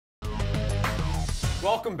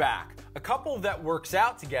Welcome back. A couple that works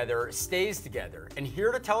out together stays together. And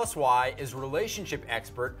here to tell us why is relationship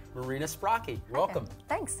expert Marina Sprocki. Welcome.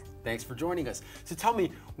 Thanks. Thanks for joining us. So tell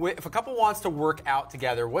me, if a couple wants to work out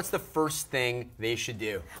together, what's the first thing they should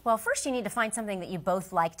do? Well, first you need to find something that you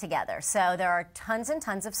both like together. So there are tons and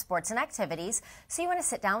tons of sports and activities. So you want to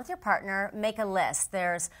sit down with your partner, make a list.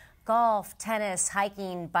 There's golf, tennis,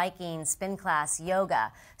 hiking, biking, spin class,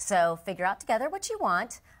 yoga. So figure out together what you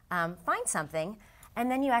want, find something, and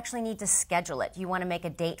then you actually need to schedule it. You want to make a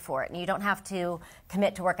date for it. And you don't have to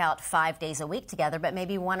commit to work out 5 days a week together, but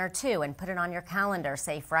maybe 1 or 2, and put it on your calendar.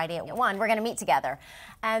 Say Friday at 1, we're going to meet together.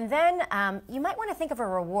 And then you might want to think of a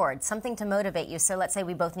reward, something to motivate you. So let's say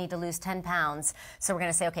we both need to lose 10 pounds. So we're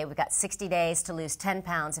going to say, okay, we've got 60 days to lose 10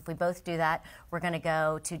 pounds. If we both do that, we're going to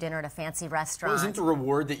go to dinner at a fancy restaurant. Well, isn't the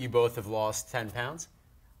reward that you both have lost 10 pounds?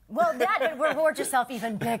 Well, that would reward yourself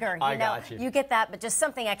even bigger. I got you. You get that, but just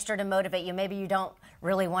something extra to motivate you. Maybe you don't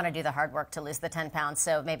really want to do the hard work to lose the 10 pounds.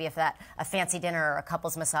 So maybe if a fancy dinner or a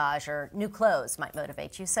couple's massage or new clothes might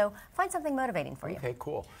motivate you. So find something motivating for you. Okay,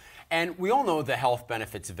 cool. And we all know the health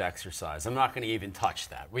benefits of exercise. I'm not going to even touch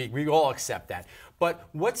that. We all accept that. But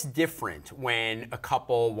what's different when a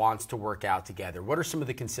couple wants to work out together? What are some of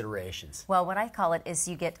the considerations? Well, what I call it is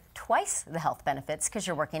you get twice the health benefits because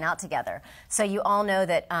you're working out together. So you all know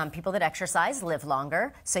that people that exercise live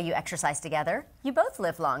longer. So you exercise together, you both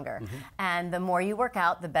live longer. Mm-hmm. And the more you work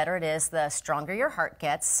out, the better it is, the stronger your heart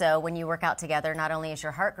gets. So when you work out together, not only is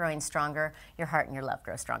your heart growing stronger, your heart and your love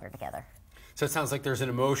grow stronger together. So it sounds like there's an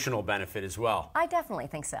emotional benefit as well. I definitely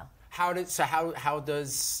think so. How does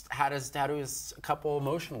a couple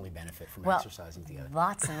emotionally benefit from exercising together?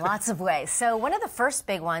 Lots and lots of ways. So one of the first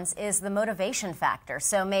big ones is the motivation factor.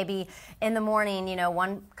 So maybe in the morning,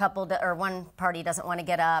 one couple or one party doesn't want to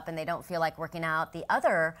get up and they don't feel like working out. The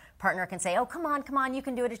other partner can say, "Oh, come on, you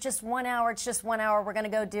can do it. It's just 1 hour. It's just 1 hour. We're going to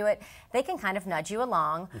go do it." They can kind of nudge you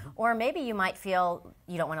along, or maybe you might feel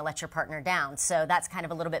you don't want to let your partner down. So that's kind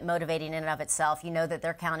of a little bit motivating in and of itself. You know that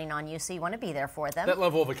they're counting on you, so you want to be there for them. That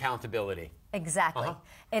level of accountability. Exactly.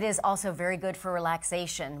 It is also very good for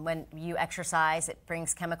relaxation. When you exercise, it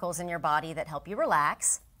brings chemicals in your body that help you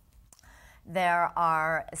relax.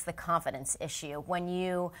 It's the confidence issue. When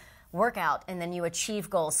you work out and then you achieve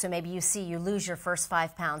goals, so maybe you lose your first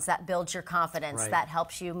 5 pounds, that builds your confidence, that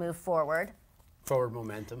helps you move forward. Forward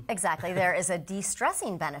momentum. Exactly. There is a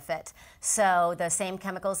de-stressing benefit. So the same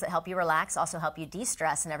chemicals that help you relax also help you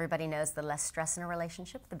de-stress, and everybody knows the less stress in a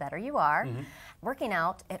relationship, the better you are. Working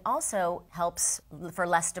out, it also helps for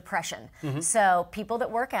less depression. So people that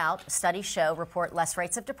work out, studies show, report less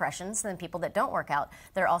rates of depressions than people that don't work out.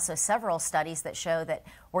 There are also several studies that show that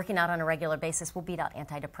working out on a regular basis will beat out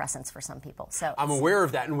antidepressants for some people. So I'm aware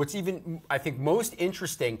of that, and what's even, I think, most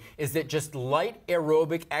interesting is that just light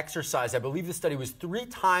aerobic exercise, I believe the study was 3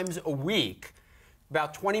 times a week,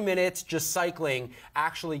 about 20 minutes just cycling,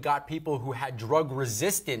 actually got people who had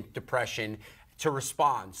drug-resistant depression to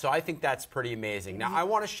respond. So I think that's pretty amazing. Now, I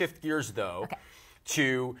want to shift gears, though,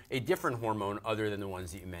 to a different hormone other than the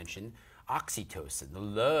ones that you mentioned, oxytocin, the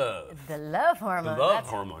love. The love hormone. The love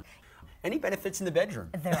hormone. Any benefits in the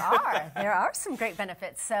bedroom? There are some great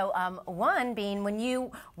benefits. So one being when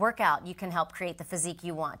you work out, you can help create the physique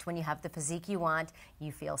you want. When you have the physique you want,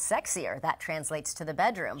 you feel sexier. That translates to the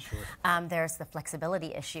bedroom. Sure. There's the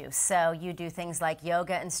flexibility issue. So you do things like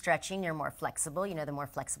yoga and stretching, you're more flexible. The more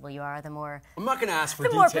flexible you are, the more... I'm not going to ask for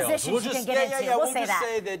details. details. More positions you can get into. We'll just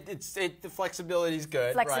say that the flexibility is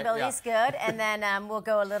good. Flexibility is good. And then we'll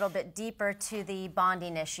go a little bit deeper to the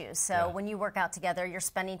bonding issues. So when you work out together, you're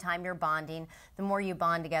spending time, you're bonding. The more you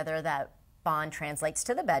bond together, that bond translates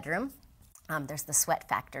to the bedroom. There's the sweat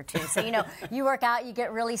factor, too. So, you work out, you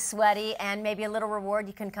get really sweaty, and maybe a little reward,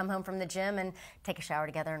 you can come home from the gym and take a shower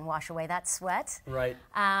together and wash away that sweat. Right.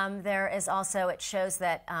 There is also, it shows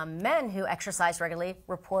that men who exercise regularly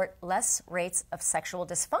report less rates of sexual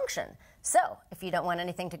dysfunction. So, if you don't want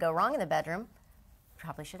anything to go wrong in the bedroom,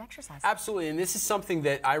 probably should exercise. Absolutely, and this is something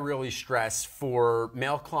that I really stress for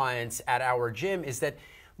male clients at our gym is that,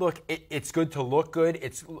 look, it's good to look good.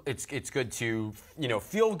 It's good to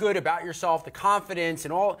feel good about yourself, the confidence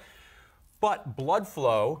and all. But blood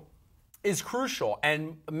flow is crucial,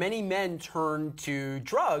 and many men turn to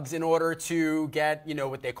drugs in order to get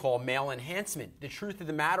what they call male enhancement. The truth of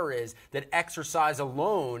the matter is that exercise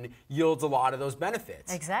alone yields a lot of those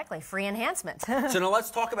benefits. Exactly, free enhancement. So now let's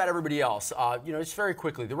talk about everybody else. Just very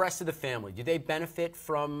quickly, the rest of the family. Do they benefit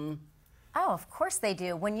from Oh, of course they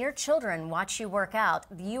do. When your children watch you work out,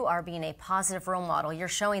 you are being a positive role model. You're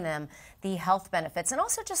showing them the health benefits and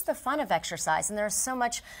also just the fun of exercise. And there's so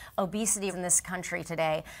much obesity in this country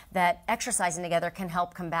today that exercising together can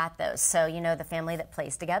help combat those. So, you know, the family that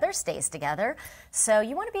plays together stays together. So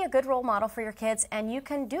you want to be a good role model for your kids, and you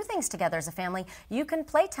can do things together as a family. You can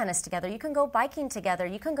play tennis together. You can go biking together.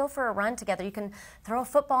 You can go for a run together. You can throw a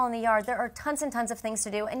football in the yard. There are tons and tons of things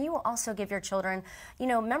to do. And you will also give your children, you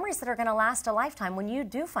know, memories that are going to last a lifetime. When you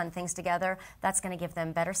do fun things together, that's going to give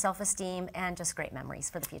them better self-esteem and just great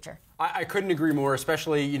memories for the future. I couldn't agree more,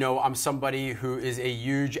 especially, you know, I'm somebody who is a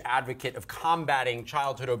huge advocate of combating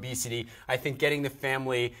childhood obesity. I think getting the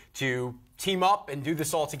family to team up and do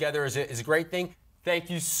this all together is a great thing. Thank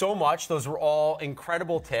you so much. Those were all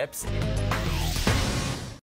incredible tips.